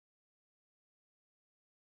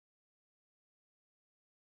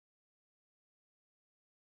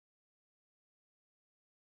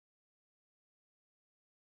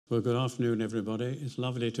Well, good afternoon, everybody. It's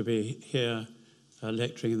lovely to be here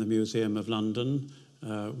lecturing in the Museum of London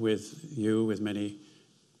with you, with many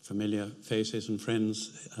familiar faces and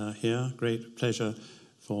friends here. Great pleasure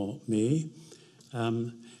for me.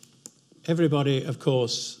 Everybody, of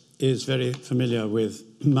course, is very familiar with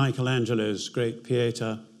Michelangelo's great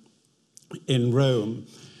Pieta in Rome.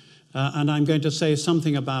 And I'm going to say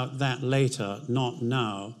something about that later, not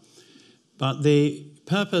now. But the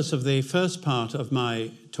purpose of the first part of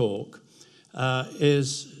my talk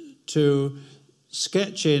is to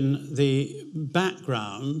sketch in the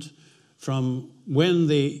background from when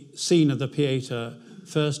the scene of the Pieta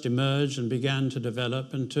first emerged and began to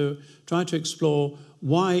develop, and to try to explore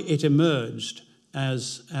why it emerged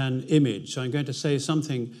as an image. So I'm going to say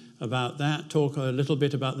something about that, talk a little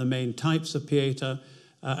bit about the main types of Pieta,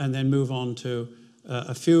 and then move on to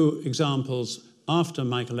a few examples after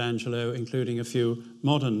Michelangelo, including a few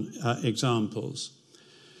modern examples.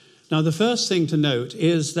 Now, the first thing to note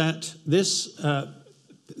is that the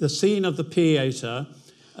scene of the Pieta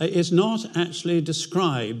is not actually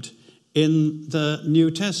described in the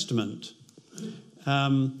New Testament.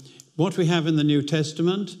 What we have in the New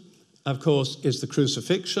Testament, of course, is the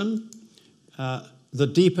crucifixion, the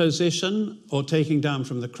deposition or taking down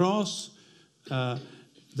from the cross, the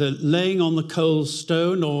laying on the cold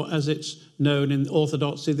stone, or as it's known in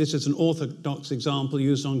Orthodoxy, this is an Orthodox example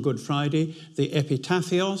used on Good Friday, the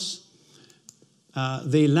epitaphios,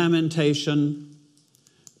 the lamentation,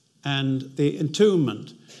 and the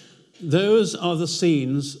entombment. Those are the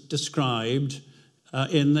scenes described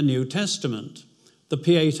in the New Testament. The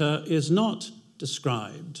Pieta is not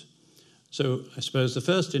described. So I suppose the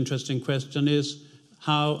first interesting question is,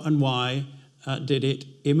 how and why did it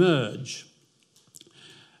emerge?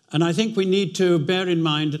 And I think we need to bear in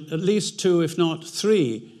mind at least two, if not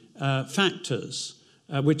three, factors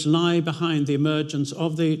which lie behind the emergence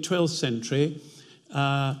of the 12th century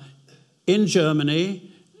in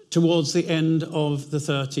Germany towards the end of the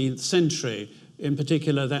 13th century, in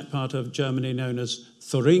particular that part of Germany known as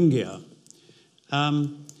Thuringia.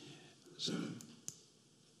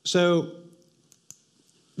 So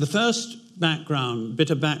the first bit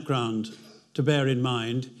of background to bear in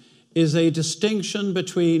mind is a distinction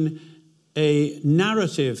between a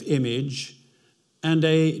narrative image and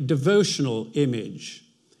a devotional image.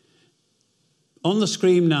 On the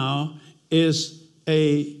screen now is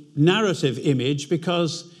a narrative image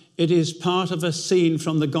because it is part of a scene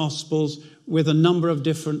from the Gospels with a number of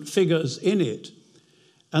different figures in it.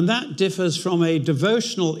 And that differs from a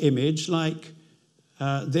devotional image like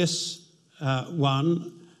this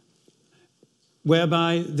one,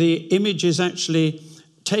 whereby the image is actually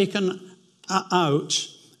taken out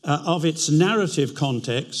of its narrative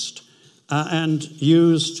context and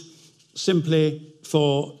used simply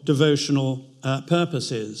for devotional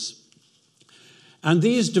purposes. And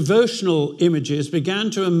these devotional images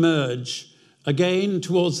began to emerge again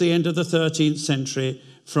towards the end of the 13th century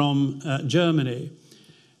from Germany.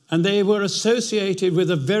 And they were associated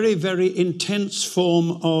with a very, very intense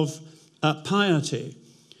form of piety,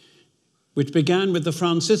 which began with the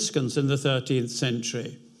Franciscans in the 13th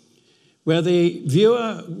century, where the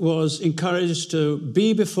viewer was encouraged to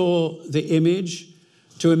be before the image,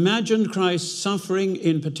 to imagine Christ's suffering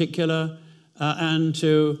in particular, and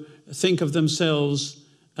to think of themselves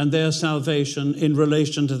and their salvation in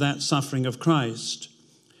relation to that suffering of Christ.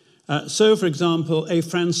 So, for example, a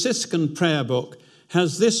Franciscan prayer book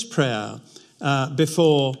has this prayer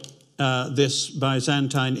before this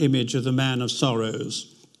Byzantine image of the Man of Sorrows.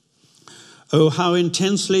 Oh, how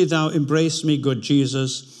intensely thou embraced me, good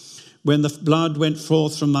Jesus, when the blood went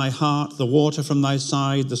forth from thy heart, the water from thy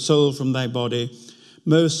side, the soul from thy body.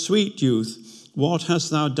 Most sweet youth, what hast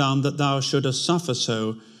thou done that thou shouldest suffer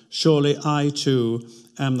so? Surely I too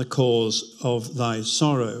am the cause of thy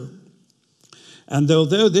sorrow. And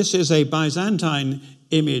although this is a Byzantine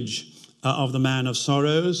image of the Man of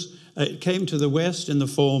Sorrows, it came to the West in the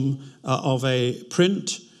form of a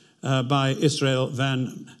print by Israel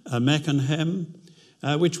van Meckenhem,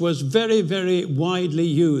 which was very, very widely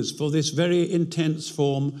used for this very intense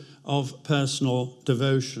form of personal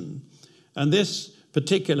devotion. And this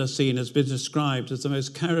particular scene has been described as the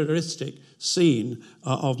most characteristic scene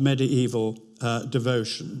of medieval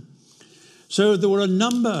devotion. So there were a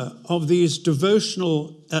number of these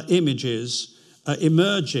devotional images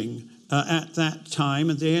emerging at that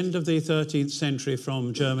time, at the end of the 13th century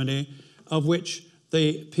from Germany, of which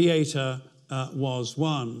the Pieta was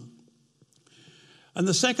one. And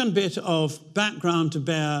the second bit of background to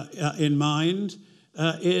bear in mind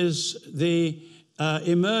is the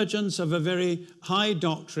emergence of a very high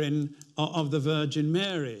doctrine of the Virgin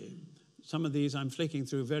Mary. some of these I'm flicking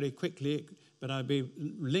through very quickly, but I'll be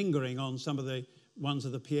lingering on some of the ones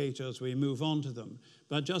of the Pieta as we move on to them.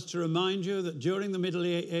 But just to remind you that during the Middle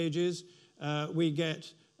Ages, we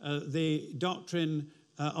get the doctrine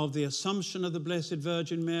of the Assumption of the Blessed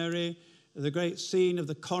Virgin Mary, the great scene of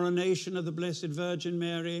the coronation of the Blessed Virgin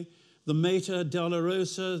Mary, the Mater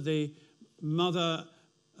Dolorosa, the Mother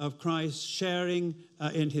of Christ sharing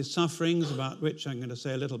in his sufferings, about which I'm going to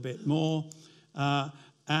say a little bit more,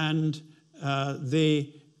 and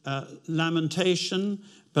the Lamentation,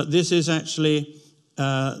 but this is actually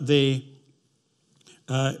the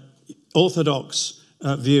Orthodox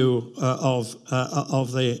view of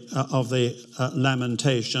the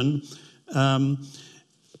Lamentation,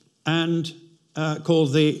 and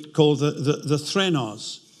called the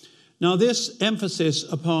Threnos. Now, this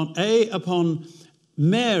emphasis upon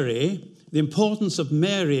Mary, the importance of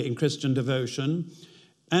Mary in Christian devotion,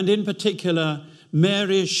 and in particular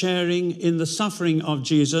Mary sharing in the suffering of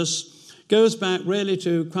Jesus, goes back really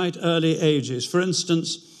to quite early ages. For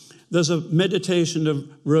instance, there's a meditation of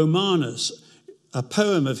Romanus, a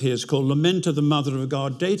poem of his called Lament of the Mother of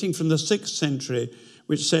God, dating from the 6th century,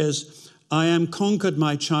 which says, "I am conquered,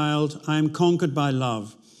 my child, I am conquered by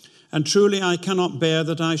love. And truly I cannot bear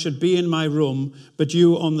that I should be in my room, but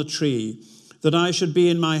you on the tree, that I should be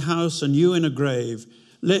in my house and you in a grave.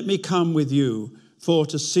 Let me come with you, for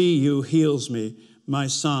to see you heals me, my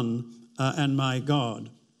Son and my God."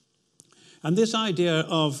 And this idea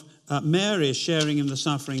of Mary sharing in the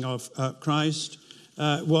suffering of Christ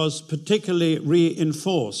was particularly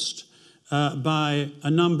reinforced by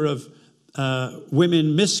a number of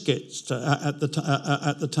women mystics at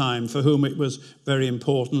the time, for whom it was very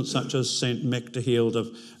important, such as St. Mechtahild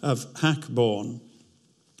of Hackborn.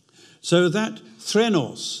 So that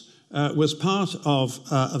Threnos was part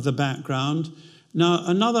of the background. Now,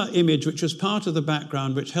 another image which was part of the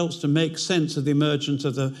background, which helps to make sense of the emergence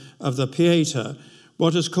of the Pieta,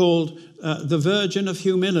 what is called the Virgin of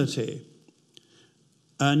Humility.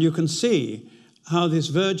 And you can see how this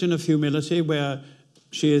Virgin of Humility, where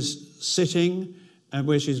she is sitting and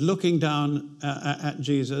where she's looking down at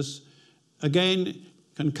Jesus, again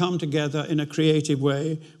can come together in a creative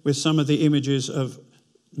way with some of the images of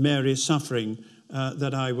Mary's suffering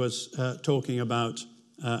that I was talking about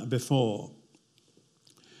before.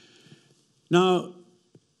 Now,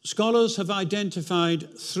 scholars have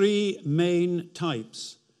identified 3 main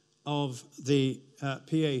types of the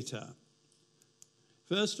Pieta.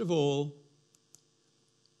 First of all,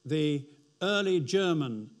 the early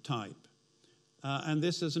German type. And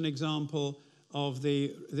this is an example of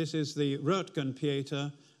this is the Röttgen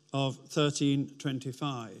Pieta of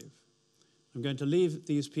 1325. I'm going to leave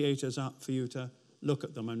these Pietas up for you to look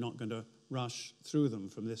at them. I'm not going to rush through them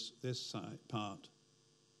from this side part.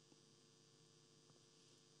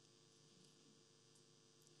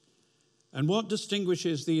 And what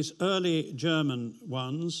distinguishes these early German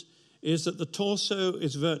ones is that the torso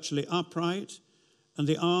is virtually upright, and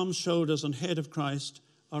the arms, shoulders, and head of Christ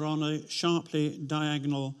are on a sharply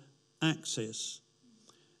diagonal axis.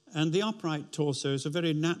 And the upright torso is a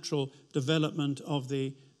very natural development of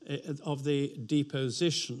the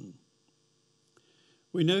deposition.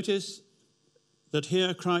 We notice that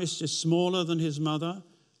here Christ is smaller than his mother,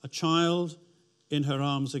 a child in her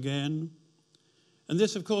arms again. And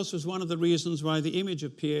this, of course, was one of the reasons why the image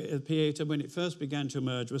of Pieta, when it first began to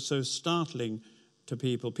emerge, was so startling to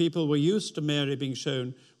people. People were used to Mary being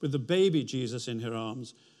shown with the baby Jesus in her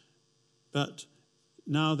arms, but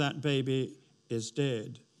now that baby is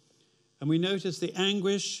dead. And we notice the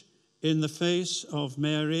anguish in the face of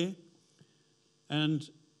Mary, and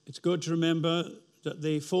it's good to remember that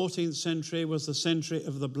the 14th century was the century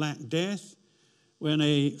of the Black Death, when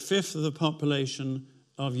 1/5 of the population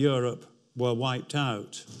of Europe were wiped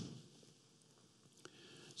out.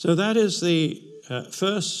 So that is the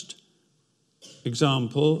first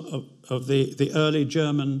example of the early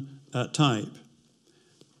German type.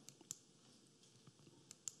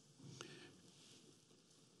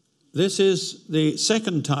 This is the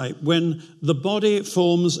second type, when the body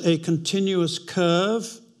forms a continuous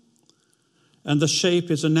curve and the shape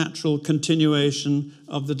is a natural continuation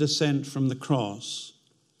of the descent from the cross.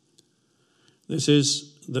 This is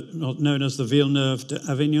known as the Villeneuve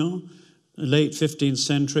d'Avignon, late 15th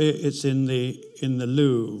century. It's in the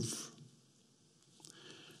Louvre.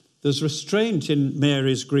 There's restraint in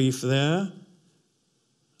Mary's grief there,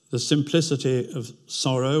 the simplicity of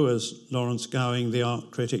sorrow, as Lawrence Gowing, the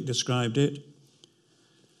art critic, described it.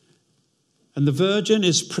 And the Virgin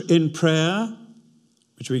is in prayer,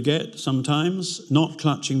 which we get sometimes, not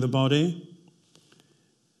clutching the body.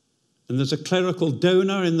 And there's a clerical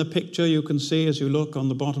donor in the picture you can see as you look on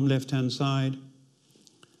the bottom left-hand side.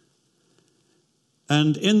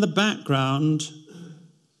 And in the background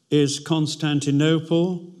is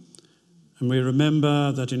Constantinople. And we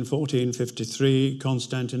remember that in 1453,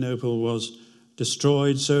 Constantinople was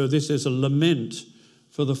destroyed. So this is a lament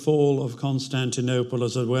for the fall of Constantinople,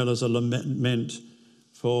 as well as a lament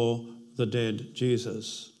for the dead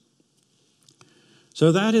Jesus.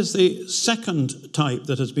 So that is the second type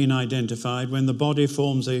that has been identified, when the body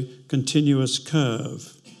forms a continuous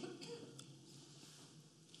curve.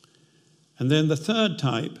 And then the third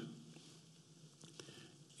type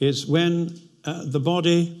is when the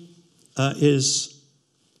body is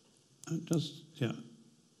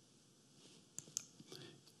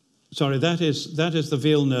Sorry, that is the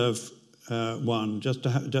Villeneuve one. Just to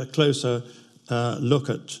have a closer look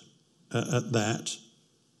at that,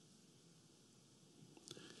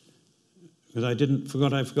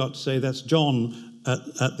 because I forgot to say that's John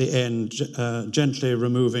at the end, gently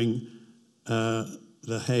removing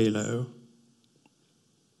the halo.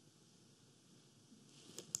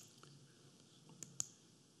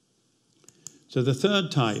 So the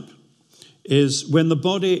third type is when the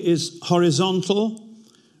body is horizontal,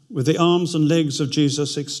 with the arms and legs of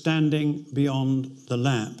Jesus extending beyond the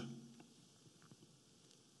lap.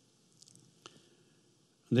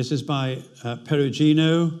 This is by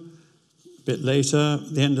Perugino, a bit later,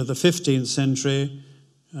 the end of the 15th century.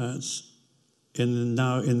 It's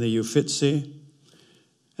now in the Uffizi.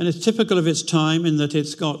 And it's typical of its time in that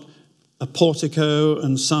it's got a portico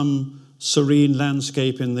and some serene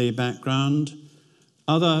landscape in the background.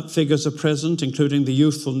 Other figures are present, including the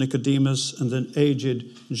youthful Nicodemus and an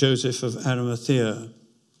aged Joseph of Arimathea.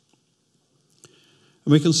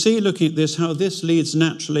 And we can see, looking at this, how this leads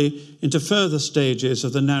naturally into further stages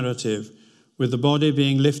of the narrative, with the body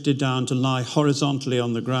being lifted down to lie horizontally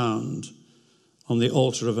on the ground, on the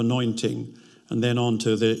altar of anointing, and then on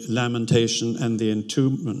to the lamentation and the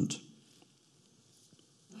entombment.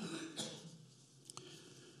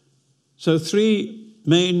 So three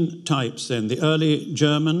main types then: the early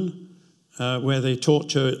German, where the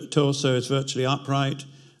torso is virtually upright,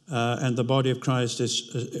 and the body of Christ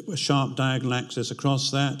is a sharp diagonal axis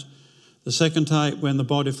across that. The second type, when the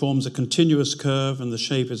body forms a continuous curve and the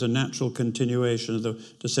shape is a natural continuation of the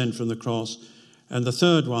descent from the cross. And the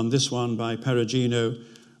third one, this one by Perugino,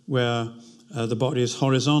 where the body is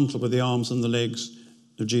horizontal with the arms and the legs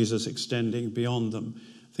of Jesus extending beyond them.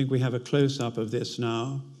 I think we have a close-up of this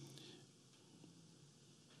now.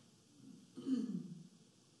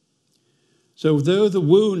 So though the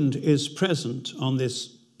wound is present on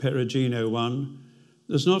this Perugino one,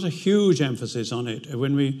 there's not a huge emphasis on it.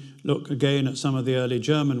 When we look again at some of the early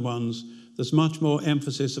German ones, there's much more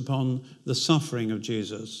emphasis upon the suffering of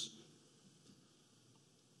Jesus.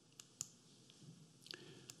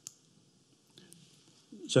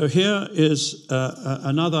 So here is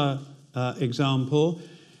another example.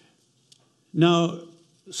 Now,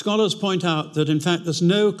 scholars point out that, in fact, there's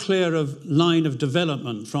no clear line of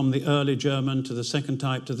development from the early German to the second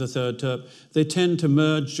type to the third type. They tend to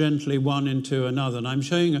merge gently one into another. And I'm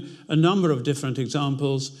showing a number of different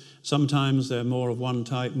examples. Sometimes they're more of one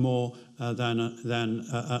type more than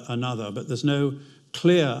another. But there's no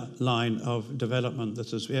clear line of development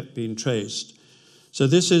that has yet been traced. So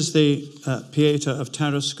this is the Pieta of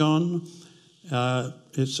Tarascon.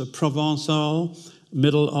 It's a Provençal,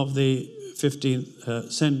 middle of the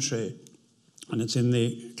 15th century, and it's in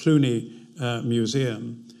the Cluny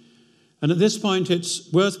Museum. And at this point,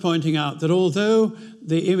 it's worth pointing out that although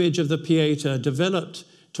the image of the Pieta developed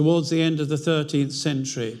towards the end of the 13th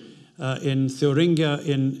century in Thuringia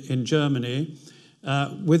in Germany,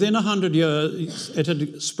 within 100 years it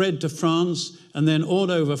had spread to France and then all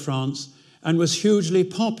over France and was hugely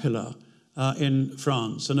popular in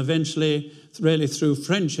France, and eventually, really through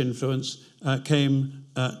French influence, came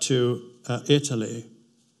to Italy.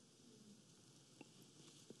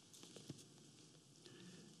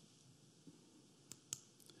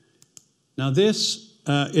 Now this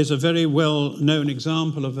is a very well-known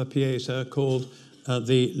example of a Pieta called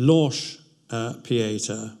the Lorsch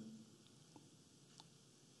Pieta.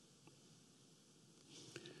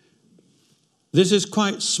 This is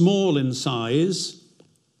quite small in size,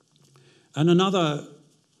 and another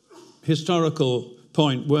historical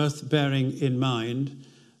point worth bearing in mind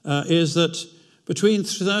is that between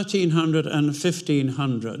 1300 and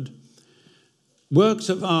 1500, works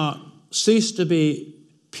of art ceased to be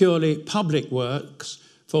purely public works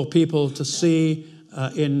for people to see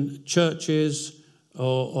in churches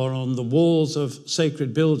or on the walls of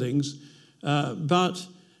sacred buildings, but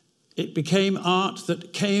it became art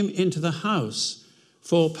that came into the house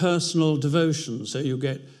for personal devotion. So you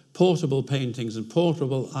get portable paintings and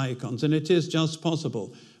portable icons. And it is just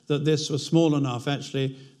possible that this was small enough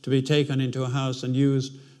actually to be taken into a house and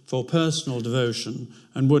used for personal devotion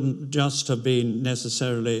and wouldn't just have been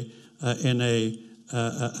necessarily in a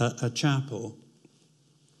chapel.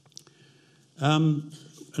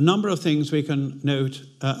 A number of things we can note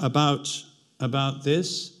about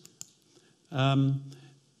this.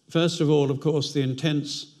 First of all, of course, the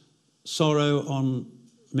intense sorrow on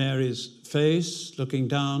Mary's face, looking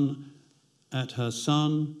down at her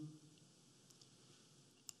son.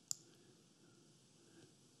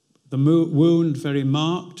 The wound very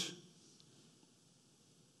marked.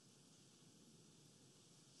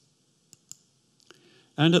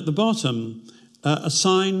 And at the bottom, a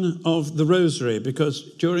sign of the rosary,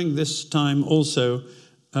 because during this time also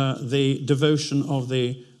the devotion of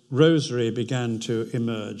the rosary began to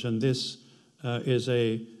emerge, and this is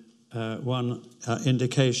one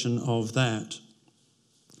indication of that.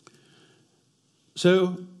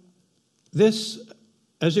 So this,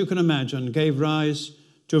 as you can imagine, gave rise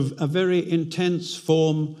to a very intense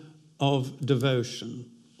form of devotion.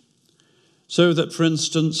 So that, for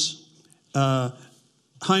instance,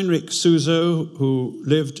 Heinrich Suso, who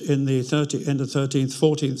lived in the end of 13th,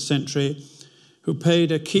 14th century, who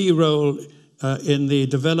played a key role in the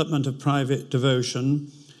development of private devotion,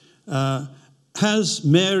 has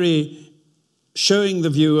Mary showing the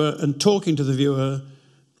viewer and talking to the viewer,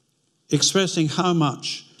 expressing how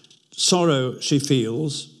much sorrow she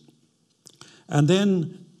feels. And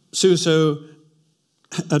then Suso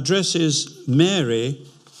addresses Mary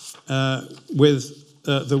with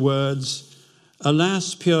the words,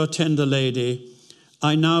 "Alas, pure tender lady,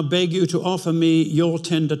 I now beg you to offer me your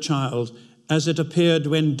tender child as it appeared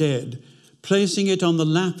when dead, placing it on the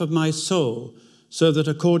lap of my soul, so that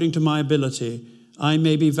according to my ability I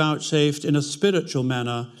may be vouchsafed in a spiritual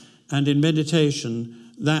manner and in meditation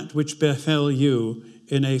that which befell you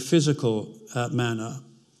in a physical manner."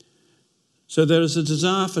 So there is a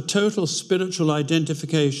desire for total spiritual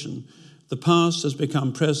identification. The past has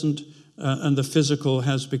become present and the physical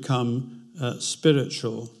has become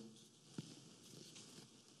spiritual.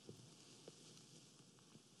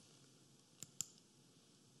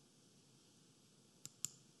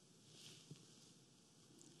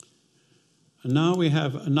 And now we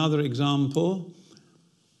have another example,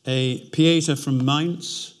 a Pieta from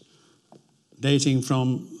Mainz, dating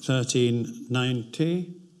from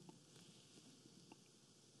 1390.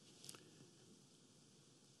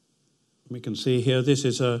 We can see here, this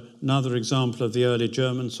is another example of the early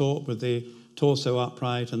German sort, with the torso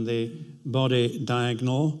upright and the body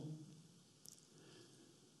diagonal.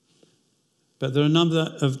 But there are a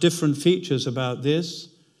number of different features about this.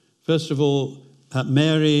 First of all,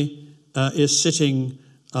 Mary is sitting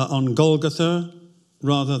on Golgotha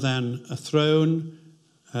rather than a throne,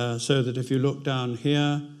 so that if you look down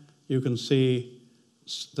here, you can see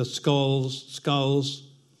the skulls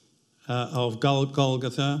of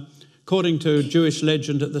Golgotha. According to Jewish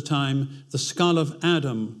legend at the time, the skull of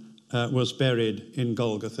Adam was buried in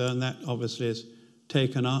Golgotha, and that obviously is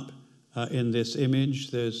taken up in this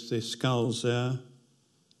image. There's the skulls there.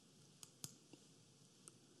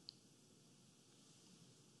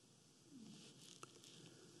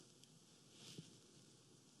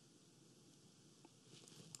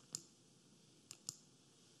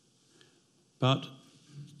 But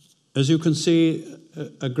as you can see,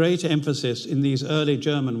 a great emphasis in these early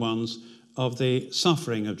German ones of the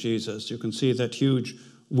suffering of Jesus. You can see that huge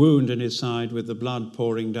wound in his side with the blood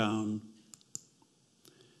pouring down.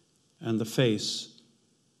 And the face,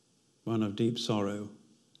 one of deep sorrow.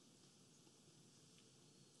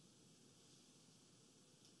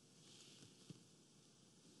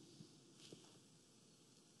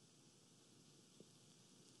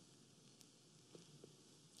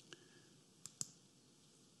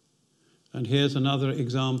 And here's another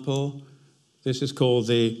example. This is called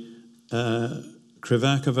the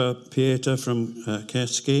Krivakova Pieta from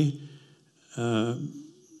Keski,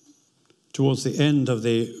 towards the end of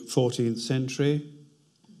the 14th century.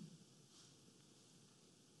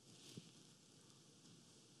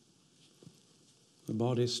 The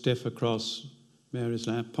body stiff across Mary's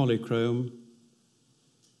lap, polychrome.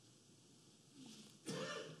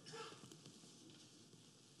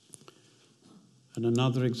 And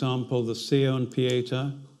another example, the Sion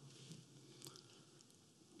Pieta,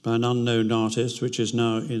 by an unknown artist, which is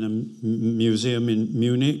now in a museum in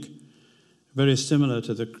Munich, very similar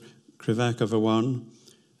to the Krivakova one.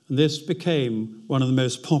 And this became one of the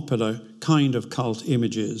most popular kind of cult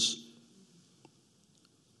images,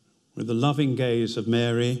 with the loving gaze of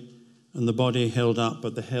Mary and the body held up,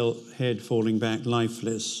 but the head falling back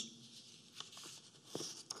lifeless.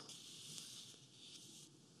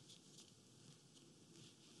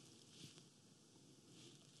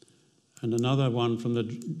 And another one from the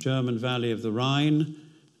German valley of the Rhine,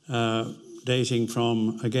 dating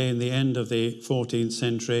from, again, the end of the 14th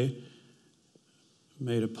century,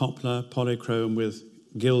 made of poplar, polychrome with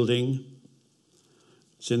gilding.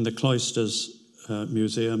 It's in the Cloisters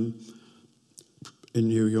Museum in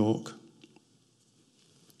New York.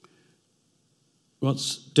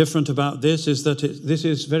 What's different about this is that this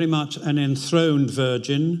is very much an enthroned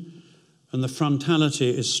Virgin, and the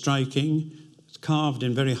frontality is striking. It's carved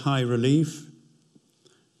in very high relief,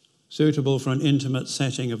 suitable for an intimate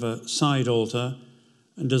setting of a side altar,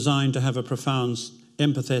 and designed to have a profound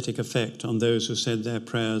empathetic effect on those who said their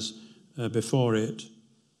prayers before it.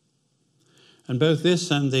 And both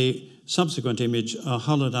this and the subsequent image are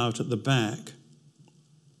hollowed out at the back.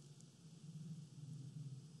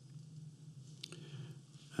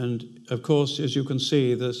 And of course, as you can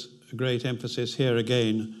see, there's a great emphasis here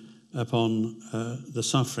again upon the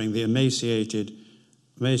suffering, the emaciated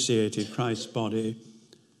Christ's body.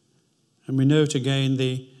 And we note again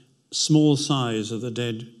the small size of the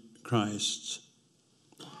dead Christs,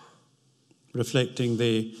 reflecting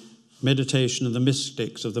the meditation of the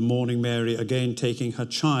mystics of the morning Mary, again taking her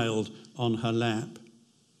child on her lap.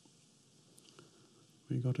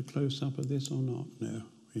 We got a close-up of this or not? No,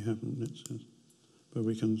 we haven't. But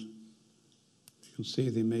you can see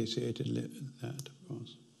the emaciated lip, that, of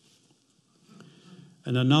course.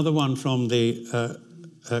 And another one from the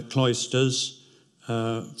cloisters,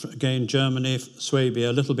 again, Germany, Swabia,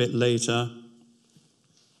 a little bit later.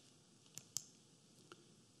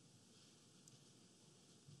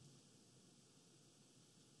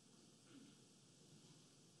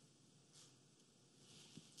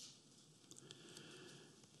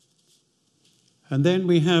 And then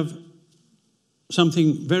we have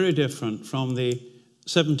something very different from the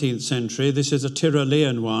 17th century. This is a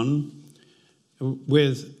Tyrolean one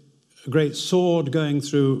with a great sword going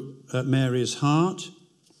through Mary's heart.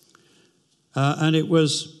 And it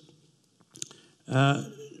was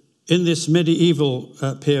in this medieval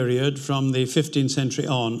period from the 15th century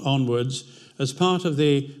onwards, as part of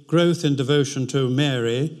the growth in devotion to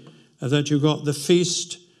Mary, that you got the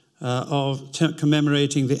feast of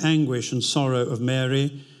commemorating the anguish and sorrow of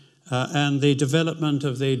Mary, and the development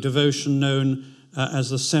of the devotion known as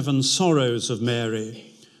the Seven Sorrows of Mary.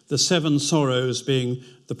 The seven sorrows being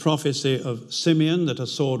the prophecy of Simeon, that a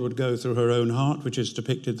sword would go through her own heart, which is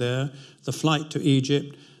depicted there, the flight to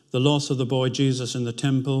Egypt, the loss of the boy Jesus in the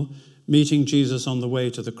temple, meeting Jesus on the way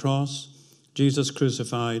to the cross, Jesus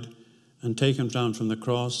crucified and taken down from the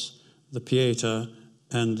cross, the Pieta,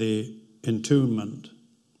 and the entombment.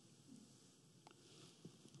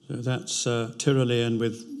 So that's Tyrolean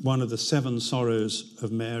with one of the seven sorrows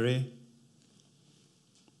of Mary.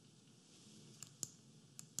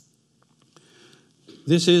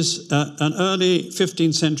 This is an early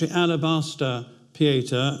 15th century alabaster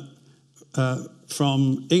Pieta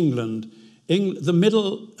from England. The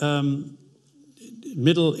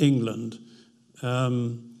Middle England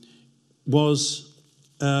was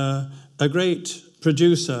a great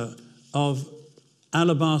producer of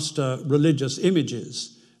alabaster religious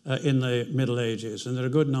images in the Middle Ages, and there are a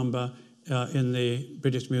good number in the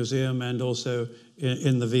British Museum and also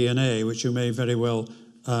in the V&A, which you may very well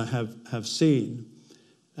have seen.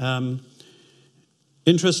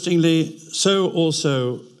 Interestingly, so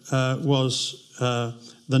also was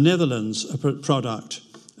the Netherlands a product.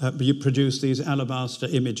 Produced these alabaster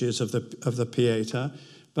images of the Pieta,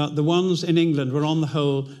 but the ones in England were on the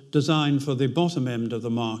whole designed for the bottom end of the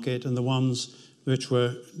market, and the ones which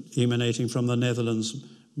were emanating from the Netherlands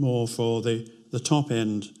more for the top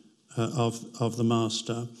end of the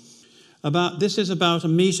master. This is about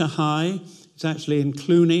 1 metre high. It's actually in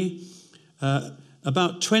Cluny.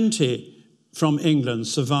 About 20 from England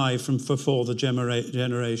survived from before the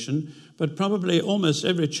generation, but probably almost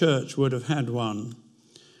every church would have had one.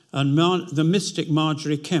 And the mystic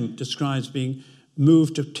Marjorie Kemp describes being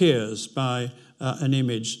moved to tears by an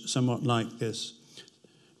image somewhat like this.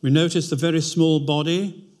 We notice the very small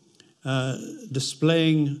body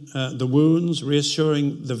displaying the wounds,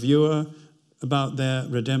 reassuring the viewer about their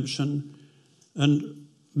redemption. And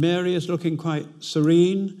Mary is looking quite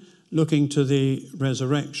serene, looking to the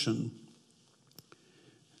resurrection.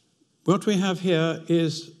 What we have here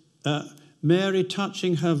is Mary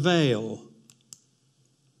touching her veil.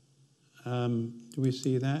 Do we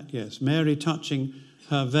see that? Yes, Mary touching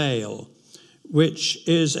her veil, which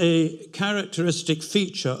is a characteristic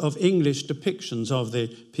feature of English depictions of the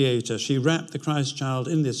Pieta. She wrapped the Christ child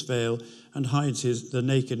in this veil and hides the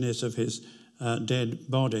nakedness of his dead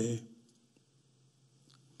body.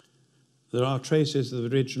 There are traces of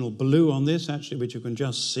the original blue on this, actually, which you can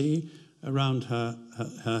just see around her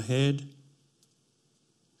head.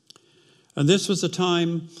 And this was the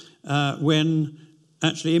time when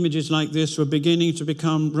actually images like this were beginning to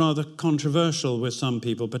become rather controversial with some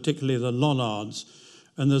people, particularly the Lollards.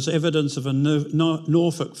 And there's evidence of a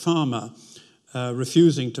Norfolk farmer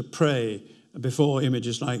refusing to pray before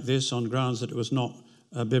images like this on grounds that it was not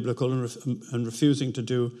biblical, and refusing to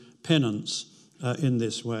do penance in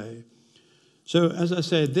this way. So, as I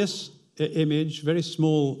said, this image, very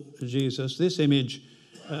small Jesus, this image,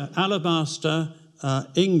 alabaster,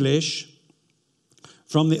 English,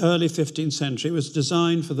 from the early 15th century, was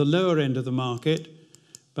designed for the lower end of the market.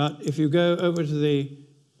 But if you go over to the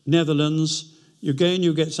Netherlands, you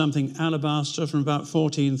get something alabaster from about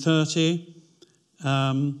 1430.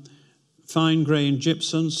 Fine-grained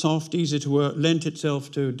gypsum, soft, easy to work, lent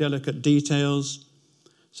itself to delicate details,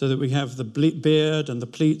 so that we have the beard and the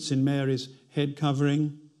pleats in Mary's head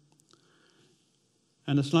covering,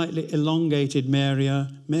 and a slightly elongated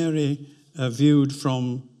Mary viewed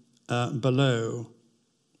from below.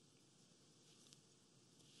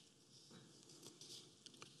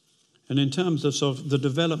 And in terms of sort of the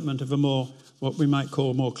development of a more, what we might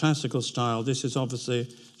call more classical style, this is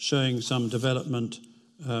obviously showing some development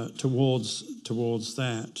towards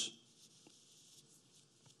that.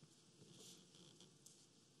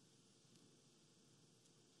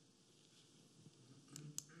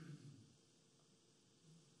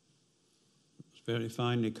 Very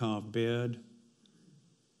finely carved beard.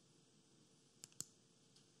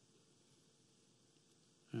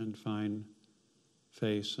 And fine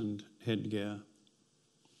face and headgear.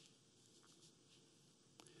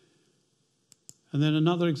 And then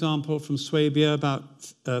another example from Swabia, about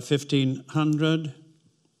 1500.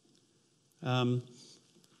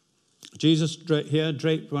 Jesus here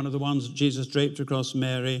draped, one of the ones Jesus draped across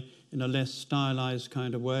Mary in a less stylized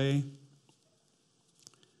kind of way.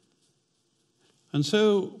 And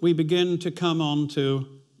so we begin to come on to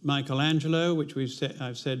Michelangelo, which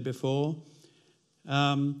I've said before.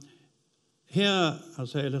 Here, I'll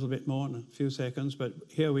say a little bit more in a few seconds, but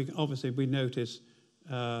here we notice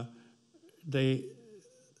the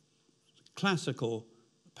classical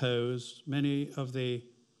pose. Many of the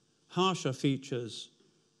harsher features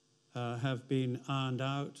have been ironed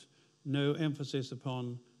out. No emphasis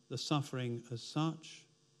upon the suffering as such.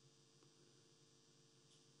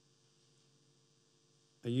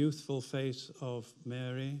 A youthful face of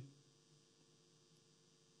Mary.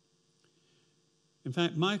 In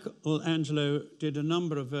fact, Michelangelo did a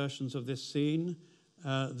number of versions of this scene.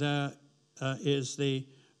 There is the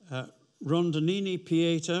Rondinini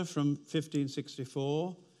Pieta from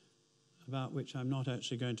 1564, about which I'm not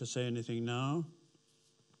actually going to say anything now.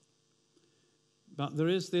 But there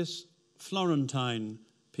is this Florentine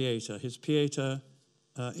Pieta, his Pieta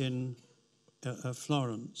in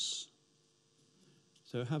Florence.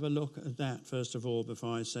 So have a look at that, first of all,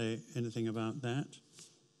 before I say anything about that.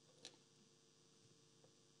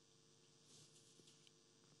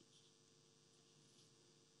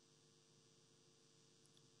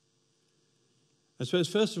 I suppose,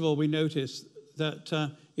 first of all, we notice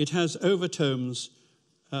that it has overtones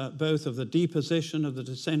both of the deposition of the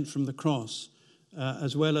descent from the cross,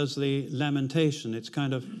 as well as the lamentation. It's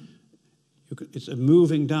it's a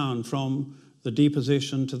moving down from the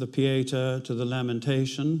deposition to the Pieta to the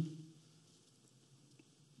lamentation.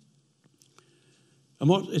 And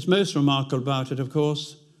what is most remarkable about it, of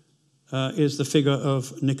course, is the figure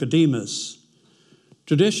of Nicodemus.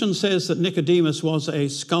 Tradition says that Nicodemus was a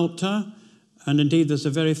sculptor, and indeed there's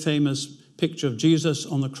a very famous picture of Jesus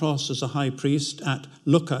on the cross as a high priest at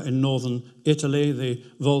Lucca in northern Italy, the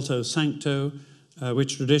Volto Sancto,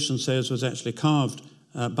 which tradition says was actually carved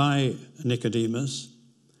by Nicodemus.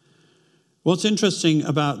 What's interesting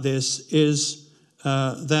about this is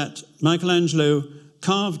that Michelangelo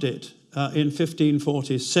carved it in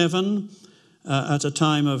 1547 at a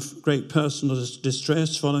time of great personal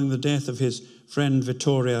distress following the death of his friend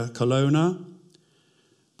Vittoria Colonna.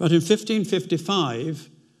 But in 1555,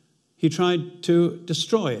 he tried to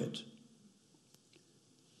destroy it.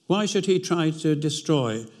 Why should he try to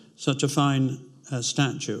destroy such a fine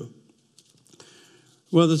statue?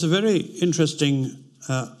 Well, there's a very interesting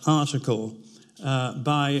article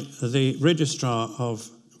by the registrar of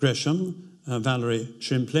Gresham, Valerie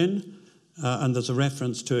Shrimplin, and there's a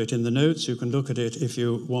reference to it in the notes. You can look at it if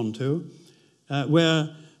you want to,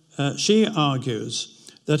 where she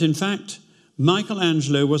argues that, in fact,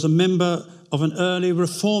 Michelangelo was a member of an early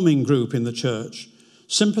reforming group in the church,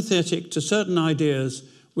 sympathetic to certain ideas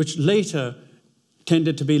which later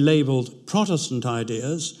tended to be labelled Protestant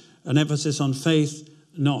ideas, an emphasis on faith,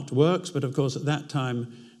 not works, but of course at that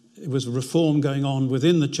time it was reform going on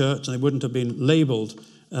within the church and they wouldn't have been labelled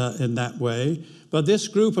in that way. But this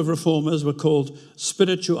group of reformers were called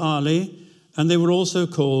Spirituali, and they were also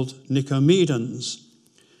called Nicomedans.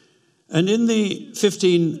 And in the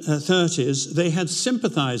 1530s, they had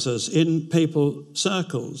sympathizers in papal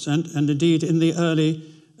circles, and indeed in the early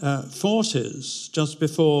 40s, just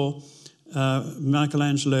before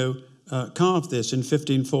Michelangelo carved this in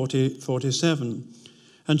 1547.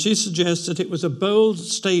 And she suggests that it was a bold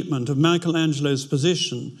statement of Michelangelo's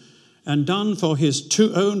position and done for his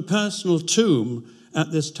own personal tomb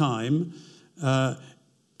at this time,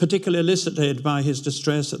 particularly elicited by his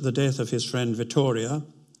distress at the death of his friend Vittoria.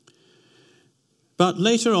 But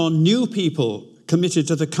later on, new people committed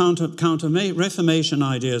to the counter-Reformation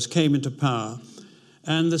ideas came into power,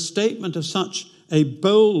 and the statement of such a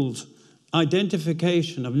bold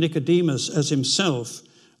identification of Nicodemus as himself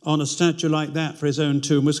on a statue like that for his own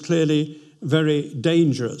tomb was clearly very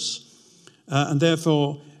dangerous. And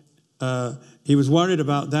therefore, he was worried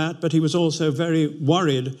about that, but he was also very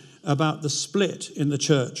worried about the split in the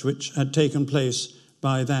church which had taken place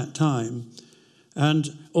by that time.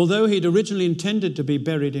 And although he'd originally intended to be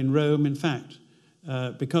buried in Rome, in fact,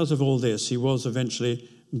 because of all this, he was eventually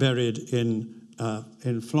buried in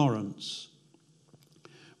Florence.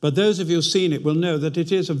 But those of you who've seen it will know that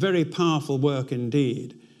it is a very powerful work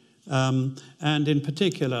indeed. And in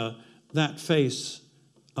particular, that face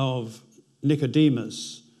of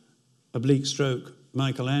Nicodemus, oblique stroke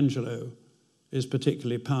Michelangelo, is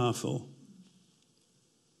particularly powerful.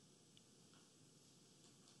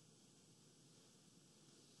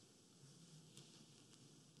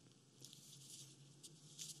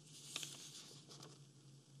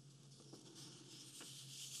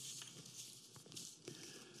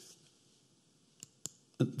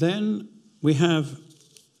 Then we have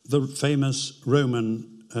the famous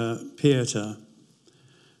Roman Pieta.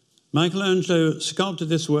 Michelangelo sculpted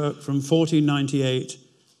this work from 1498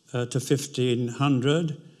 to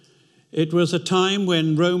 1500. It was a time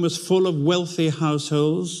when Rome was full of wealthy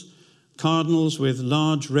households. Cardinals with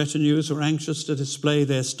large retinues were anxious to display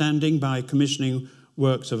their standing by commissioning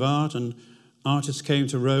works of art, and artists came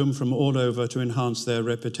to Rome from all over to enhance their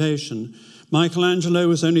reputation. Michelangelo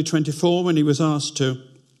was only 24 when he was asked to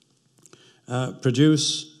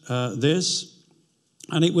produce this,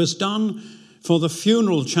 and it was done for the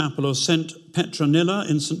funeral chapel of St. Petronilla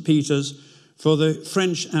in St. Peter's for the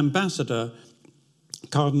French ambassador,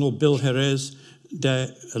 Cardinal Harries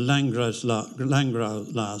de Langras.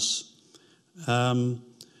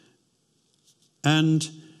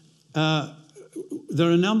 There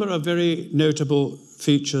are a number of very notable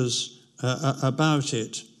features about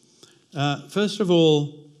it. First of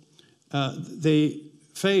all, the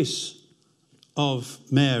face of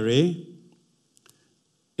Mary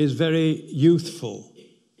is very youthful.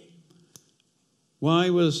 Why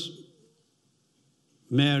was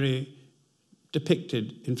Mary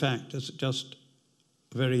depicted, in fact, as just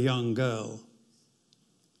a very young girl?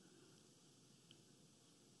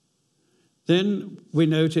 Then we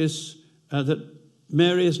notice that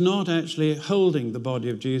Mary is not actually holding the body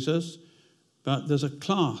of Jesus, but there's a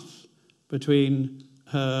cloth between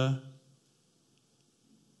her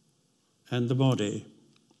and the body.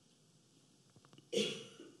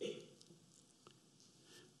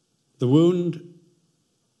 The wound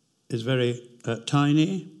is very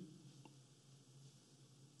tiny.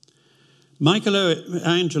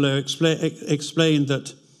 Michelangelo explained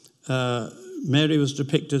that Mary was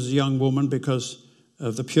depicted as a young woman because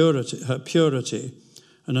of her purity.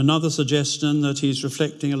 And another suggestion that he's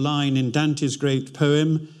reflecting a line in Dante's great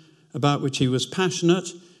poem about which he was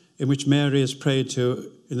passionate, in which Mary is prayed to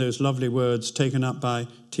in those lovely words taken up by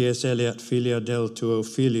T.S. Eliot, Filia del tuo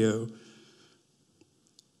figlio,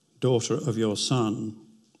 daughter of your son.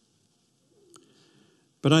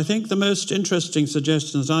 But I think the most interesting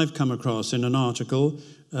suggestions I've come across in an article,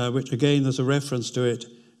 which again there's a reference to it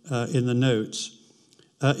in the notes,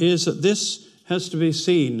 is that this has to be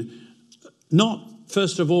seen not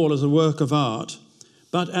first of all as a work of art,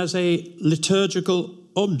 but as a liturgical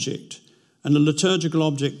object, and a liturgical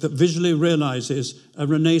object that visually realizes a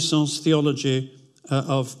Renaissance theology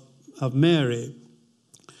of Mary.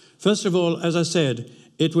 First of all, as I said,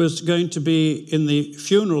 it was going to be in the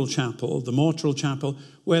funeral chapel, the mortual chapel,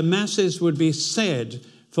 where masses would be said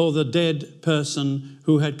for the dead person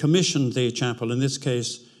who had commissioned the chapel, in this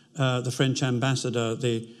case, the French ambassador,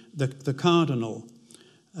 the cardinal.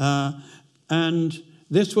 And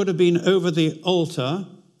this would have been over the altar,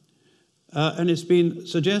 and it's been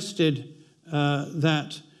suggested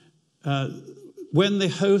that when the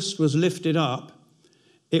host was lifted up,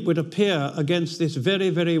 it would appear against this very,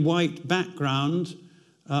 very white background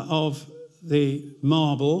of the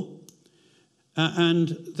marble, and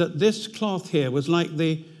that this cloth here was like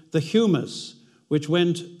the humus which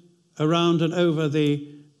went around and over the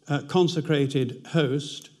consecrated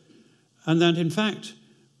host, and that in fact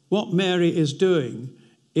what Mary is doing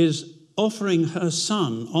is offering her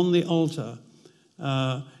son on the altar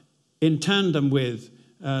in tandem with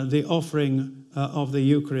the offering of the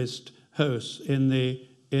Eucharist host in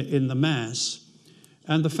the Mass.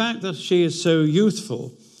 And the fact that she is so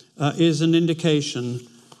youthful is an indication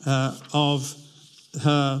of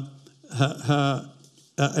her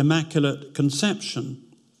Immaculate Conception,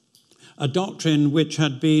 a doctrine which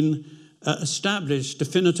had been established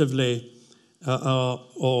definitively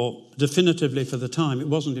or definitively for the time. It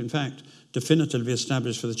wasn't, in fact, definitively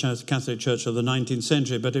established for the Catholic Church of the 19th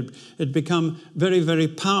century, but it had become very, very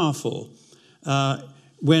powerful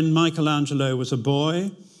when Michelangelo was a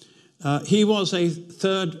boy. He was a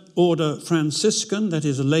third-order Franciscan, that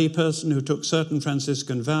is, a layperson who took certain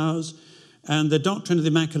Franciscan vows, and the doctrine of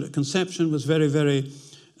the Immaculate Conception was very, very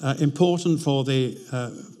important for the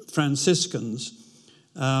Franciscans.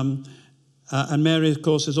 And Mary, of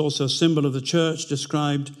course, is also a symbol of the Church,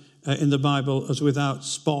 described in the Bible as without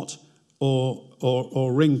spot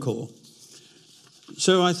or wrinkle.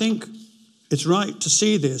 So I think it's right to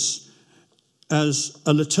see this as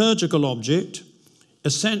a liturgical object,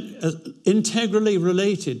 integrally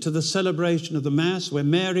related to the celebration of the Mass, where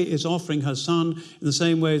Mary is offering her son in the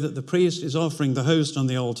same way that the priest is offering the host on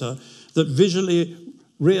the altar, that visually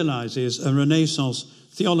realizes a Renaissance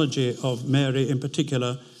theology of Mary, in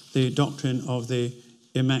particular the doctrine of the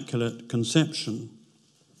Immaculate Conception.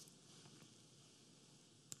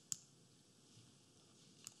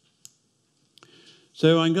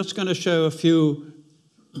 So I'm just going to show a few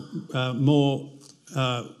more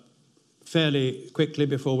fairly quickly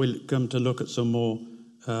before we come to look at some more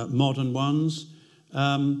modern ones.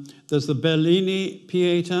 There's the Bellini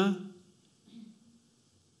Pieta.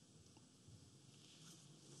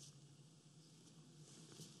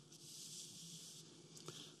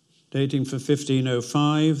 Dating from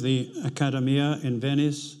 1505, the Accademia in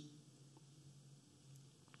Venice.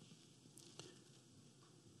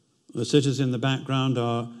 The cities in the background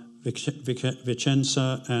are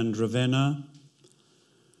Vicenza and Ravenna.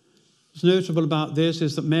 What's notable about this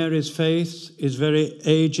is that Mary's face is very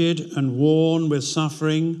aged and worn with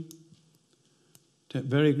suffering.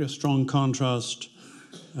 Very strong contrast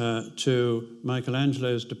to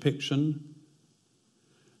Michelangelo's depiction.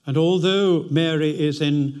 And although Mary is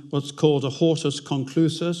in what's called a hortus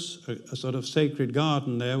conclusus, a sort of sacred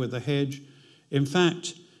garden there with a hedge, in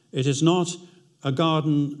fact, it is not a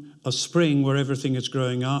garden, a spring where everything is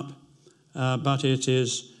growing up, but it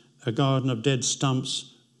is a garden of dead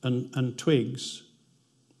stumps and twigs,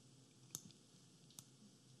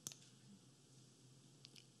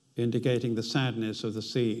 indicating the sadness of the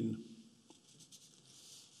scene.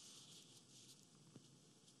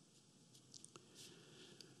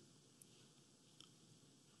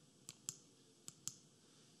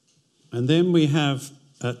 And then we have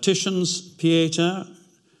Titian's Pieta,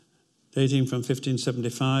 dating from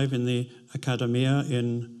 1575 in the Accademia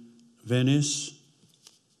in Venice.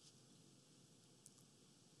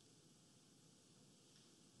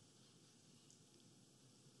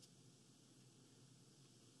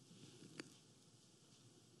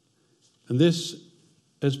 And this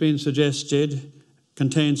has been suggested,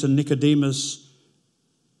 contains a Nicodemus,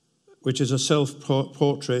 which is a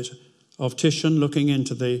self-portrait of Titian looking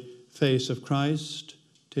into the face of Christ.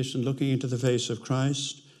 Titian looking into the face of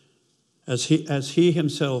Christ as he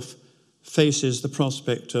himself faces the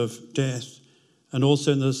prospect of death. And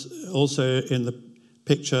also in the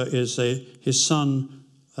picture is his son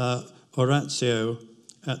Orazio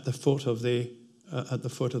at the foot of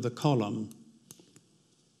the column.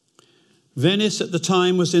 Venice at the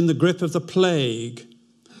time was in the grip of the plague,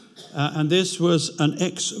 and this was an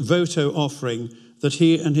ex voto offering that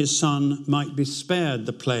he and his son might be spared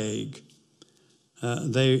the plague.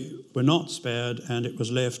 They were not spared, and it was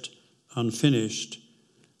left unfinished,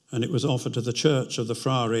 and it was offered to the church of the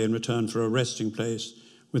Frari in return for a resting place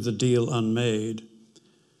with the deal unmade.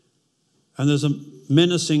 And there's a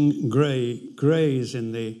menacing grays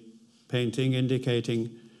in the painting,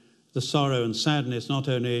 indicating the sorrow and sadness not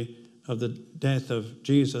only of the death of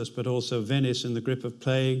Jesus, but also Venice in the grip of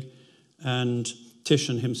plague, and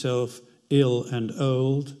Titian himself ill and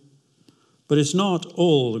old. But it's not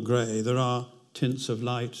all grey. There are tints of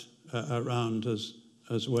light around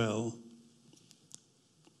as well.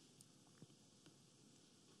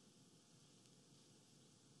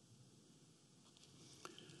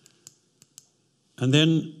 And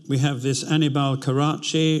then we have this Annibale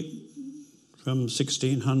Carracci from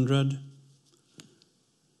 1600,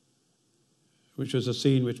 which was a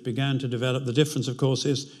scene which began to develop. The difference, of course,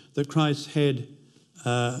 is that Christ's head,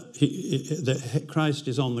 Christ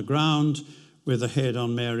is on the ground with the head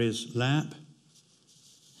on Mary's lap.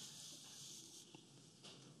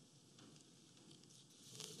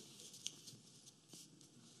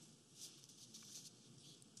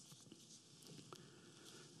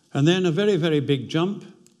 And then a very, very big jump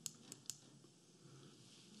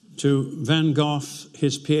to Van Gogh,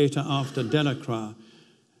 his Pieta after Delacroix.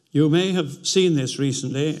 You may have seen this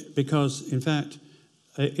recently because, in fact,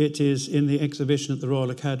 it is in the exhibition at the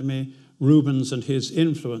Royal Academy, Rubens and His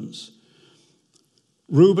Influence.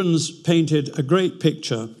 Rubens painted a great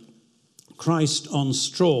picture, Christ on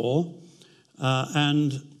straw,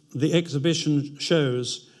 and the exhibition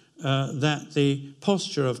shows that the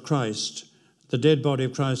posture of Christ, the dead body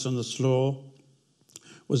of Christ on the straw,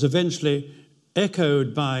 was eventually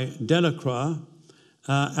echoed by Delacroix,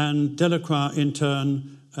 and Delacroix in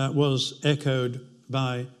turn was echoed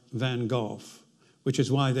by Van Gogh, which is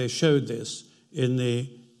why they showed this in the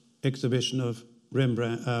exhibition of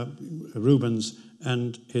Rubens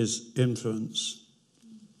and His Influence.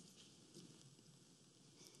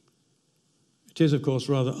 It is, of course,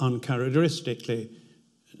 rather uncharacteristic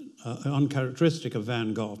of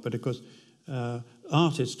Van Gogh, but of course,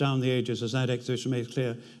 artists down the ages, as that exhibition makes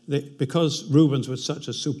clear, because Rubens was such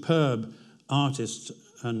a superb artist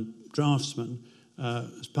and draftsman,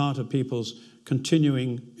 as part of people's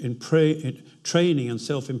continuing in training and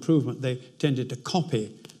self-improvement, they tended to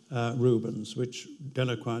copy Rubens, which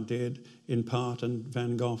Delacroix did in part and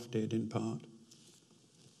Van Gogh did in part.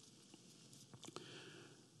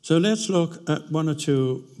 So let's look at one or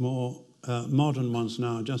two more modern ones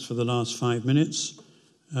now, just for the last 5 minutes,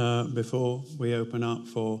 before we open up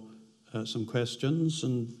for some questions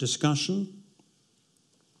and discussion.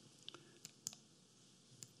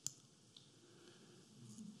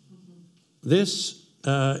 This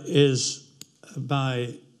is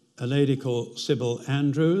by a lady called Sybil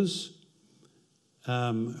Andrews,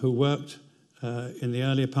 who worked in the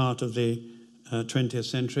earlier part of the 20th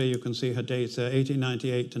century. You can see her dates there,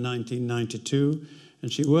 1898 to 1992.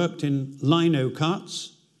 And she worked in lino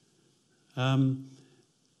cuts.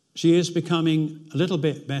 She is becoming a little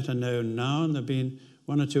bit better known now, and there have been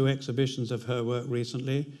one or two exhibitions of her work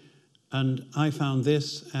recently. And I found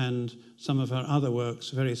this and some of her other works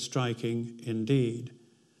very striking indeed.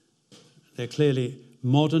 They're clearly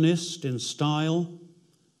modernist in style,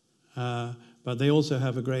 but they also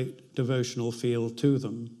have a great devotional feel to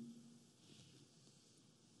them.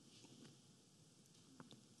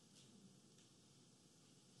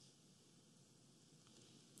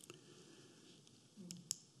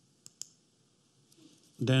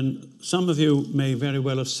 Then some of you may very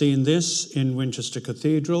well have seen this in Winchester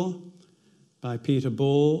Cathedral by Peter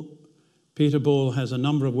Ball. Peter Ball has a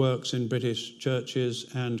number of works in British churches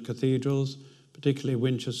and cathedrals, particularly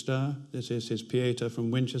Winchester. This is his Pieta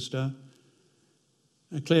from Winchester.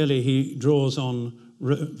 Clearly he draws on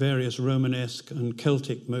various Romanesque and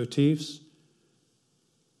Celtic motifs,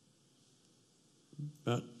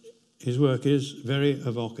 but his work is very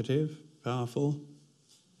evocative, powerful.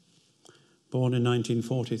 Born in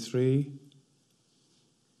 1943.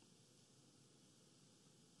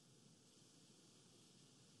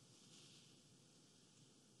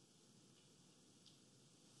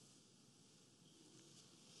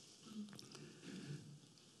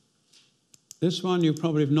 This one you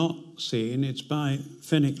probably have not seen. It's by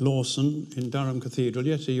Fenwick Lawson in Durham Cathedral.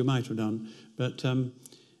 Yes, you might have done. But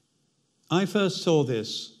I first saw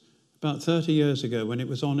this about 30 years ago when it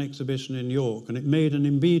was on exhibition in York, and it made an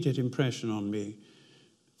immediate impression on me.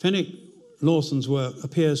 Fenwick Lawson's work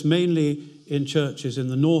appears mainly in churches in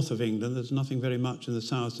the north of England. There's nothing very much in the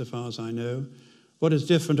south, so far as I know. What is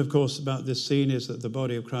different, of course, about this scene is that the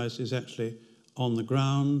body of Christ is actually on the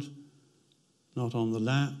ground, not on the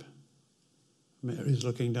lap. Mary's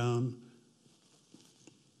looking down.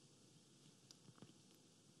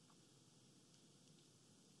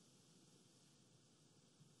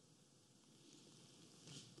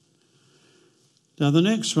 Now, the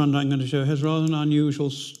next one I'm going to show has rather an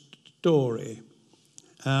unusual story.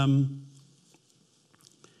 An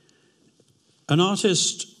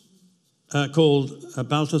artist called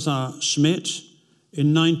Balthasar Schmidt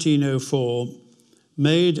in 1904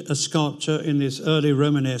 made a sculpture in this early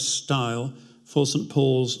Romanesque style for St.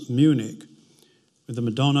 Paul's, Munich, with the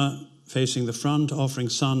Madonna facing the front, offering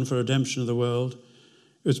sun for redemption of the world.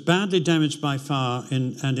 It was badly damaged by fire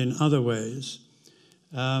and in other ways.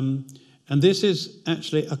 And this is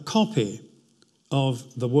actually a copy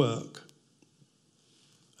of the work,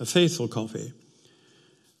 a faithful copy.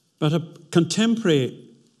 But a contemporary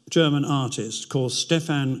German artist called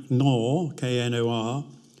Stefan Knorr, K-N-O-R,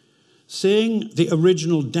 seeing the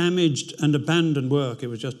original damaged and abandoned work, it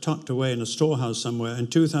was just tucked away in a storehouse somewhere, in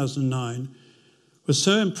 2009, was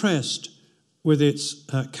so impressed with its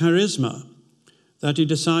charisma that he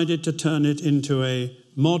decided to turn it into a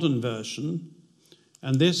modern version.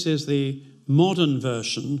 And this is the modern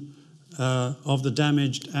version of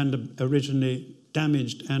the originally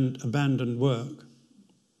damaged and abandoned work.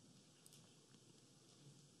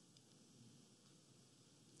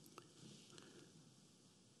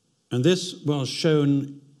 And this was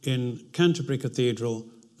shown in Canterbury Cathedral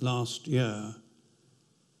last year.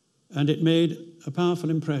 And it made a powerful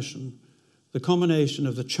impression. The combination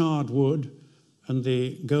of the charred wood and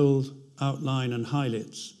the gold outline and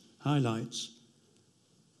highlights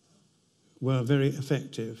were very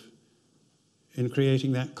effective in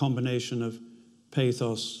creating that combination of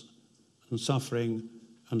pathos and suffering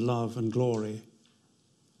and love and glory.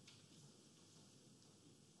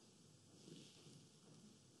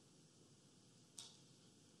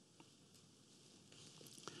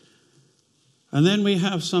 And then we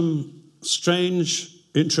have some strange,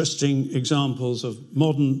 interesting examples of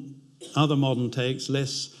other modern takes,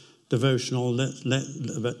 less devotional,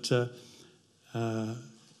 but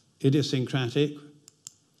idiosyncratic.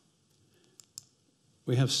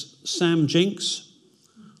 We have Sam Jinks,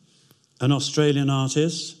 an Australian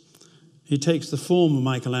artist. He takes the form of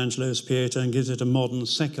Michelangelo's Pieta and gives it a modern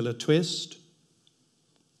secular twist.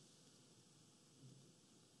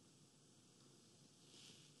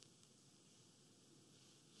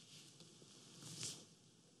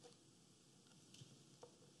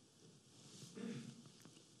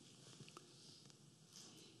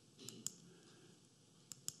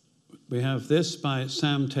 We have this by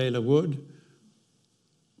Sam Taylor Wood.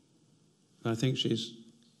 I think she's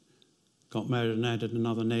got married and added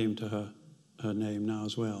another name to her name now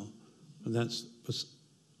as well. But that's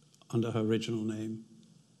under her original name.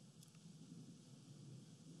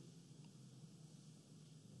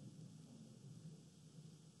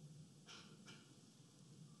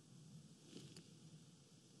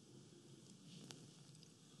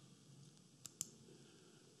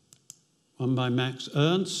 One by Max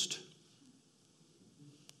Ernst.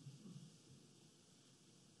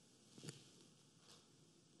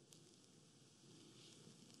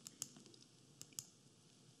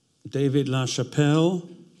 David LaChapelle.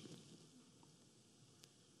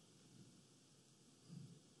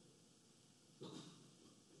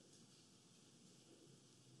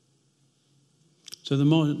 So the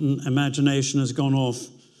modern imagination has gone off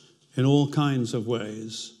in all kinds of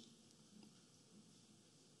ways.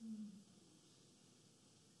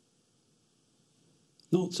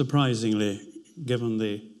 Not surprisingly, given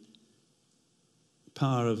the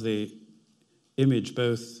power of the image,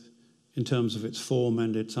 both in terms of its form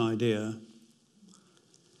and its idea.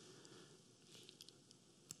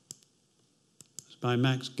 It's by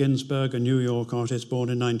Max Ginsberg, a New York artist born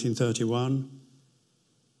in 1931.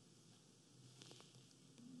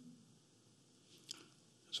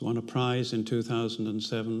 It's won a prize in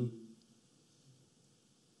 2007.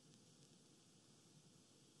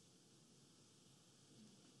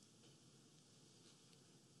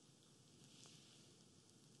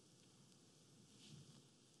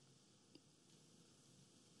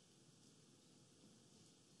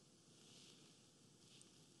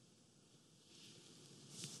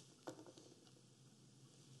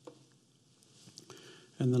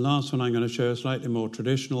 And the last one I'm going to show, a slightly more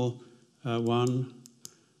traditional one.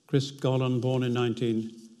 Chris Golan, born in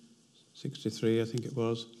 1963, I think it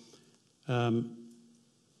was.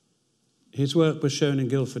 His work was shown in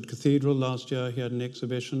Guildford Cathedral last year. He had an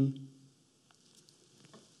exhibition.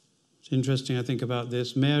 It's interesting, I think, about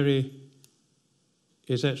this. Mary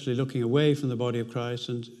is actually looking away from the body of Christ,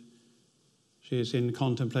 and she is in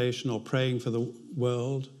contemplation or praying for the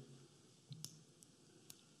world.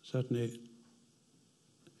 Certainly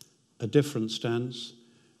a different stance.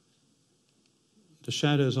 The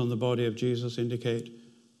shadows on the body of Jesus indicate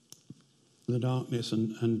the darkness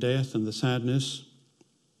and death and the sadness.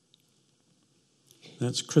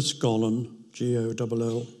 That's Chris Golan,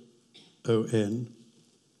 Gollon.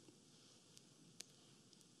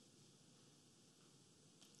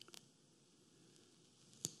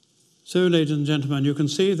 So, ladies and gentlemen, you can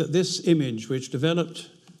see that this image, which developed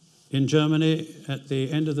in Germany at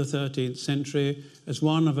the end of the 13th century as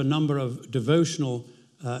one of a number of devotional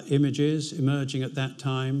images emerging at that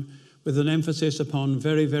time, with an emphasis upon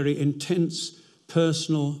very, very intense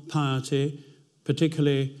personal piety,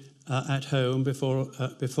 particularly at home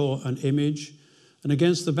before an image, and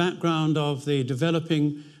against the background of the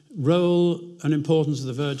developing role and importance of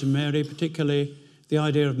the Virgin Mary, particularly the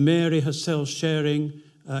idea of Mary herself sharing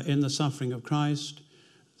in the suffering of Christ.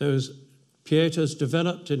 Those Pietas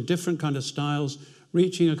developed in different kind of styles,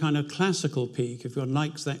 reaching a kind of classical peak, if one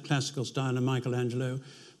likes that classical style of Michelangelo.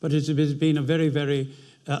 But it has been a very, very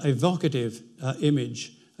evocative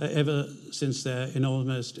image ever since there in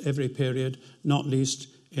almost every period, not least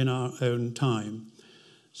in our own time.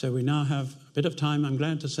 So we now have a bit of time, I'm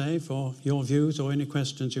glad to say, for your views or any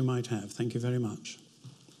questions you might have. Thank you very much.